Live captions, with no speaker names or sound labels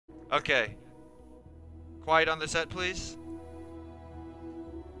Okay. Quiet on the set, please.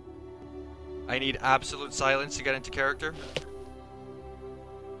 I need absolute silence to get into character.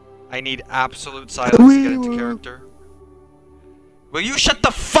 I need absolute silence to get into character. Will you shut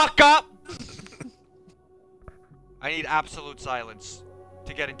the fuck up? I need absolute silence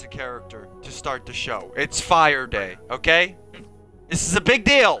to get into character to start the show. It's Fire Day, okay? This is a big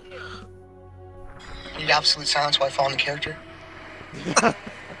deal. You need absolute silence while I fall into character. Give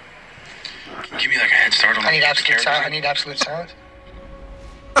me like a head start on I need absolute silence. I need absolute silence.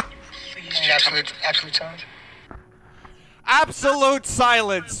 I need absolute silence. Absolute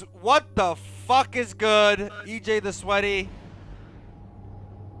silence. What the fuck is good? EJtheSweaty,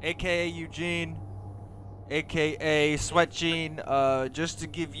 aka Eugene, aka Sweatshop. Just to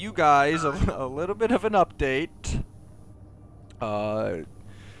give you guys a little bit of an update.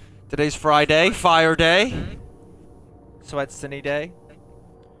 Today's Friday, Fire Day, Sweatshop Day,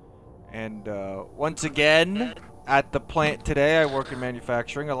 and once again at the plant today, I work in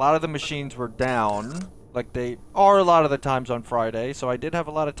manufacturing. A lot of the machines were down, like they are a lot of the times on Friday, so I did have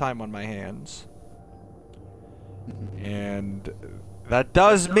a lot of time on my hands. And that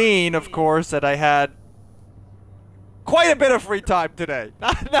does mean, of course, that I had quite a bit of free time today.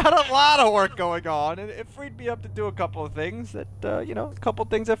 Not a lot of work going on, and it freed me up to do a couple of things that, you know, a couple of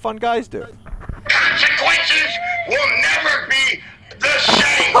things that fun guys do. Consequences will never be the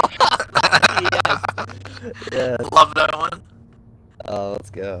same! Yes. Love that one. Oh,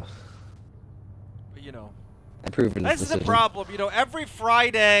 let's go. But, you know, Improving this is the problem. You know, every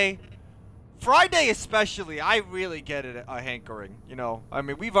Friday especially, I really get a hankering. You know, I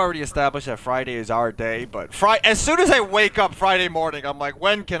mean, we've already established that Friday is our day, but as soon as I wake up Friday morning, I'm like,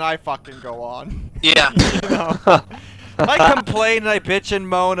 when can I fucking go on? Yeah. You know? I complain and I bitch and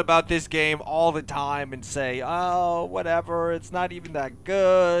moan about this game all the time and say, oh, whatever, it's not even that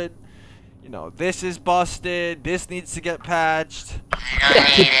good. You know, this is busted, this needs to get patched. I don't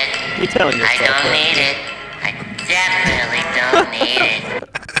need it. You're telling yourself. I don't need it. I definitely don't need it.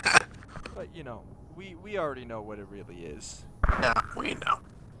 But, you know, we already know what it really is. Yeah, we know.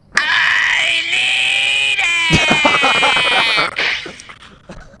 I need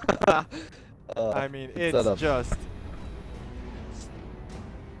it! I mean, it's just...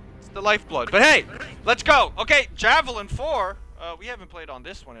 It's the lifeblood. But hey, let's go. Okay, Javelin 4. We haven't played on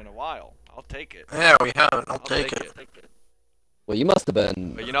this one in a while. I'll take it. Yeah, we haven't. I'll take it. Well, you must have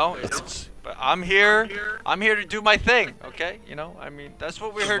been. But you know, but I'm here to do my thing, okay? You know, I mean, that's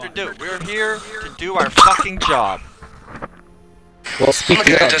what we're here to do. We're here to do our fucking job. Well,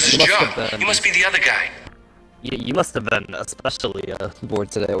 speaking of, does his job. You must be the other guy. you must have been especially bored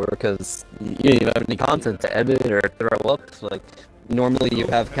today, because you didn't even have any content to edit or throw up. Like normally, you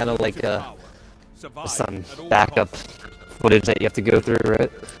have kind of like some backup footage that you have to go through,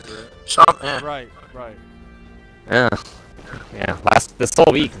 right? Yeah. Right. Yeah. Yeah, this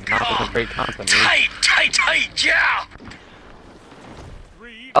whole week has not been a great content. Tight, yeah!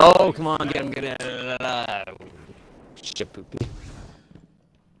 Oh, come on, get him. Shit, poopy.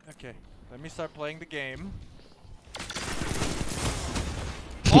 Okay, let me start playing the game.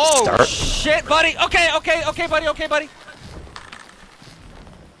 Oh, Start. shit, buddy! Okay, buddy.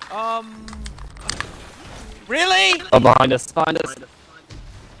 Really? Oh, behind us. You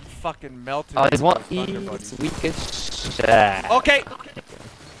fucking melted. Oh, he's one. Thunder, He's buddy. weak as shit. Okay.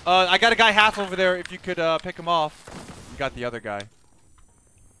 I got a guy half over there. If you could pick him off. You got the other guy.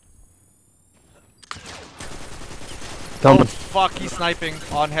 Coming. Oh fuck, he's sniping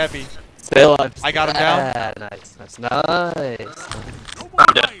on heavy. Stay alive. I got him down. Nice. I'm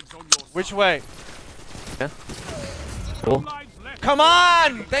dead. Which way? Yeah. Cool. Come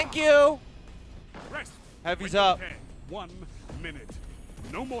on! Thank you! Heavy's up. 1 minute.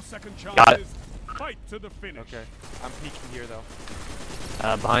 No more second chances. Got it. Fight to the finish. Okay. I'm peeking here though.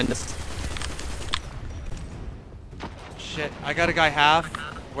 Behind us. Shit, I got a guy half.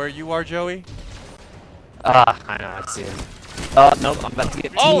 Where you are, Joey? I know, I see him. Oh, no, I'm about to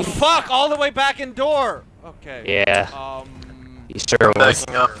get Oh teed. fuck! All the way back in door! Okay. Yeah. He sure was.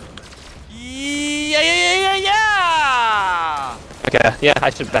 Backing up. Yeah! Okay, yeah,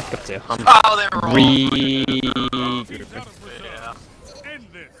 I should back up too. Oh, they were all... Yeah. End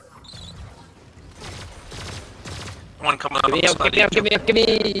this. One coming up. Give me.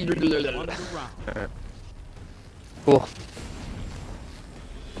 Alright. Cool.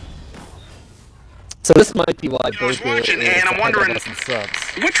 So this might be why I was Burger watching, is and I'm ahead of wondering, us in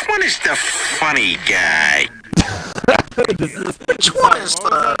subs. which one is the funny guy? Which one is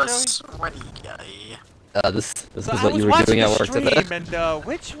the sweaty guy? This is what you were doing at work today. And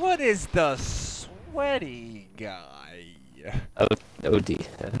which one is the sweaty guy? Yeah. OD.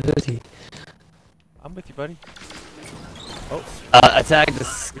 I'm with you, buddy. Oh. Attack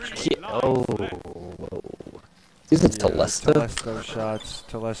this kid. Oh. Whoa. These are Telesto.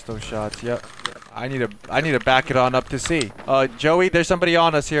 Telesto shots. Yep. I need to back it on up to C. Joey, there's somebody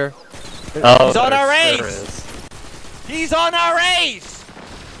on us here. Oh, he's on our race. He's on our race.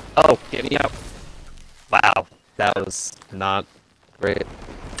 Oh, get me out. Wow, that was not great.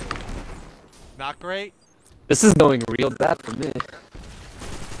 Not great? This is going real bad for me.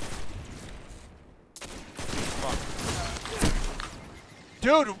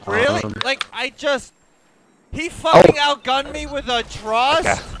 Dude, really? Like, he fucking outgunned me with a trust?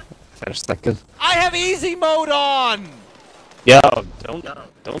 Okay. Finish second. I have easy mode on! Yo,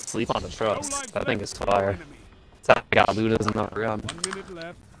 don't sleep on the trust. That thing is fire. I got Luna's in the run. 1 minute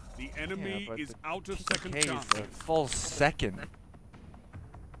left. The enemy is out of second TK chance. is a full second.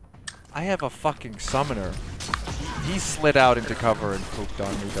 I have a fucking summoner. He slid out into cover and pooped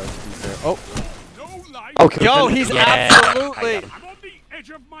on me, does he there? Oh! Okay. Yo, he's absolutely! I'm on the edge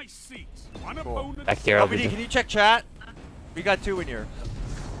of my seat. Cool. Back here, LBD, can you check chat? We got 2 in here.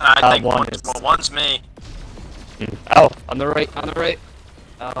 I think one's me. Oh, on the right.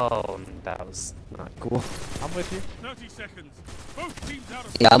 Oh, that was not cool. I'm with you. 30 seconds. Both teams out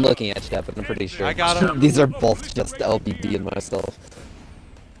of Yeah, I'm looking at you, but I'm pretty sure. I got him. These are both just LBD and myself.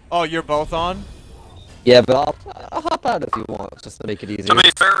 Oh, you're both on? Yeah, but I'll hop out if you want, just to make it easier. To be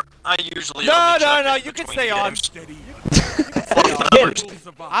fair, I usually No, you can stay on.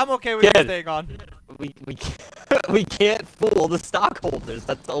 I'm okay with you staying on. We can't fool the stockholders.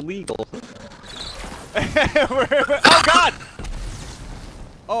 That's illegal. Oh God!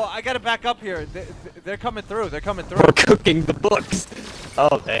 Oh, I gotta back up here. They're coming through. They're coming through. We're cooking the books.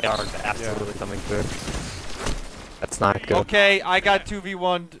 Oh, they are absolutely coming through. That's not good. Okay, I got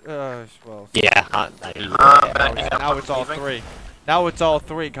 2v1. Well. Yeah. Now it's all 3. Now it's all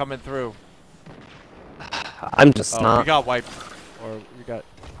 3 coming through. I'm just not. We got wiped. Or we got.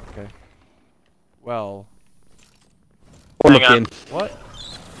 Okay. Well. We're looking. What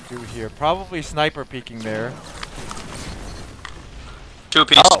do here? Probably sniper peeking there. 2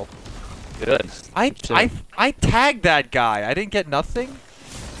 piece. Oh. Good. I tagged that guy. I didn't get nothing.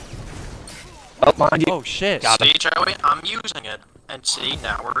 Oh, mind you. Oh shit. See, Joey, I'm using it, and see,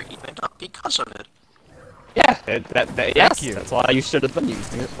 now we're even up because of it. Yeah, yes, you. that's why you should have been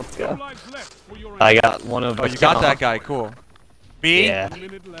using it. Let's go. I got one of. Oh, you got that guy. Cool. B. Yeah.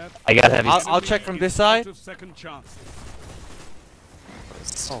 I got heavy. I'll check from this side. Oh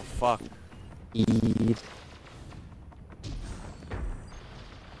fuck.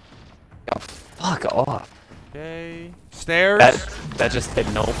 Oh, fuck off. Okay. Stairs. That just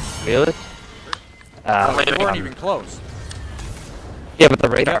hit no. Really? We weren't even close. Yeah, but the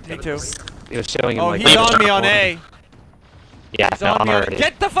radar. Me too. It was showing him Oh, like. he's on me on A. Yeah, He's no, on I'm me on already.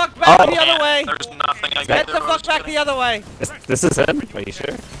 Get the fuck back the other way. There's nothing I Get can the do. fuck back the other way. This is him? Are you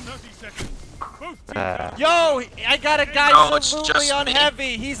sure? Yo, I got a guy No, it's absolutely just on me.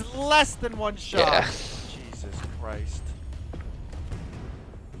 heavy. He's less than 1 shot. Yeah. Jesus Christ.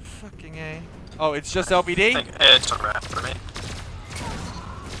 Fucking A. Oh, it's just LBD? It's a wrap for me.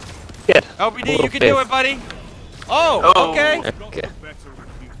 Good. LBD, you can do it, buddy. Oh, okay. Okay.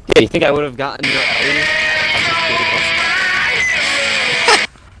 Yeah, you think I would have gotten your Ellie?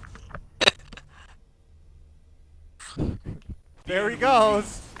 There he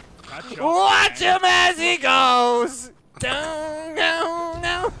goes. Watch him as he goes. Down, down,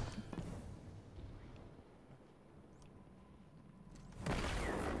 down.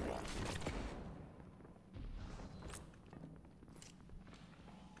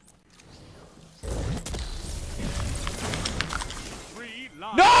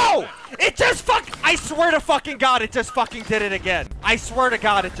 No! It just I swear to fucking God, it just fucking did it again. I swear to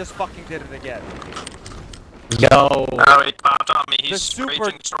God, it just fucking did it again. Yo. Oh, he popped on me. He's super-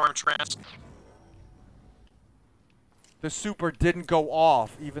 raging storm trance. The super didn't go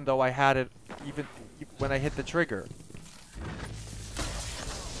off, even though I had it, even when I hit the trigger.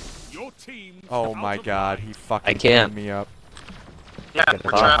 Oh my God, he fucking turned me up. Yeah,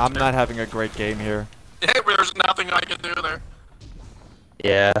 we're trapped. I'm not having a great game here. There's nothing I can do there.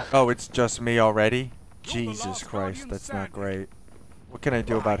 Yeah. Oh, it's just me already? Jesus Christ, that's not great. What can I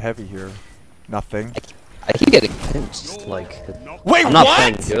do about heavy here? Nothing. I keep getting pinched, like... Wait, I'm not what?!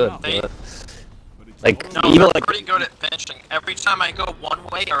 playing good, but... Like, No, even they're like... pretty good at pinching. Every time I go one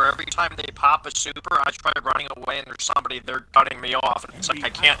way, or every time they pop a super, I try running away and there's somebody there cutting me off. And it's like, I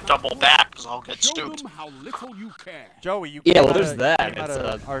can't double back because I'll get stooped. Joey, you Yeah, came well, there's out that. came out It's,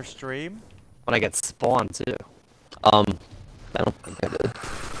 of our stream? When I get spawned, too. I don't think I did.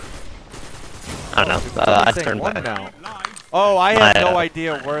 I don't know. I turned back. Now. Oh, I had no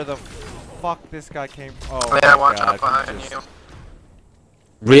idea where the fuck this guy came from. Oh, Yeah, my watch God, out behind you.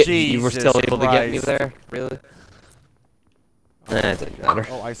 You were still Jesus able to get me Christ. there? Really? It didn't matter.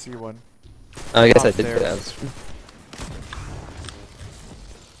 Oh, I see one. Oh, I guess I Off did there. that.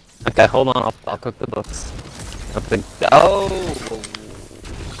 Okay, hold on. I'll cook the books. I think. Oh. Do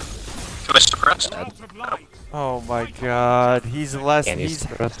I suppress? Oh my God, he's less. Can't use He's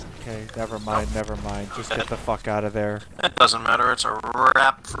suppress. okay. Never mind. Never mind. Just get the fuck out of there. It doesn't matter, it's a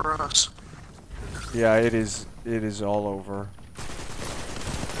wrap for us. Yeah, it is. It is all over.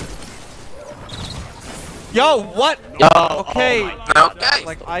 Yo, what? Oh, Okay. Okay.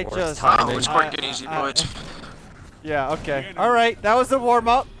 Like I just. Oh, it's quick and easy, boys. Yeah. Okay. All right. That was the warm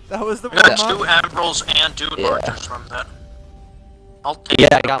up. That was the We warm got up. 2 emeralds and 2 torches from that. I'll take Yeah,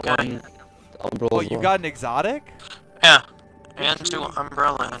 it, I got okay. one. Umbrella Oh, as you well. got an exotic? Yeah. And 2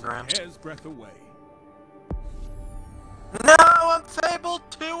 umbrella engrams. Hair's breadth away. No, I'm fabled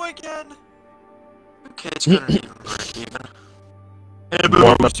 2 again. Okay, it's gonna even break even.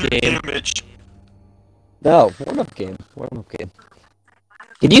 Warm up game. Damage. No, warm up game. Warm up game.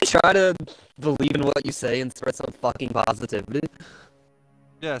 Can you try to believe in what you say and spread some fucking positivity?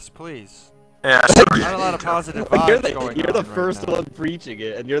 Yes, please. Yeah, sorry. Not a lot of positive Like, vibes going you're on the right first now. one preaching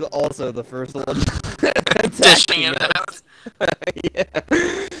it, and you're also the first one Dishing attacking it us. Yeah.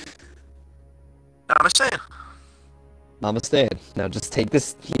 Namaste. Namaste. Now just take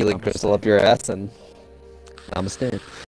this healing crystal up your ass and namaste.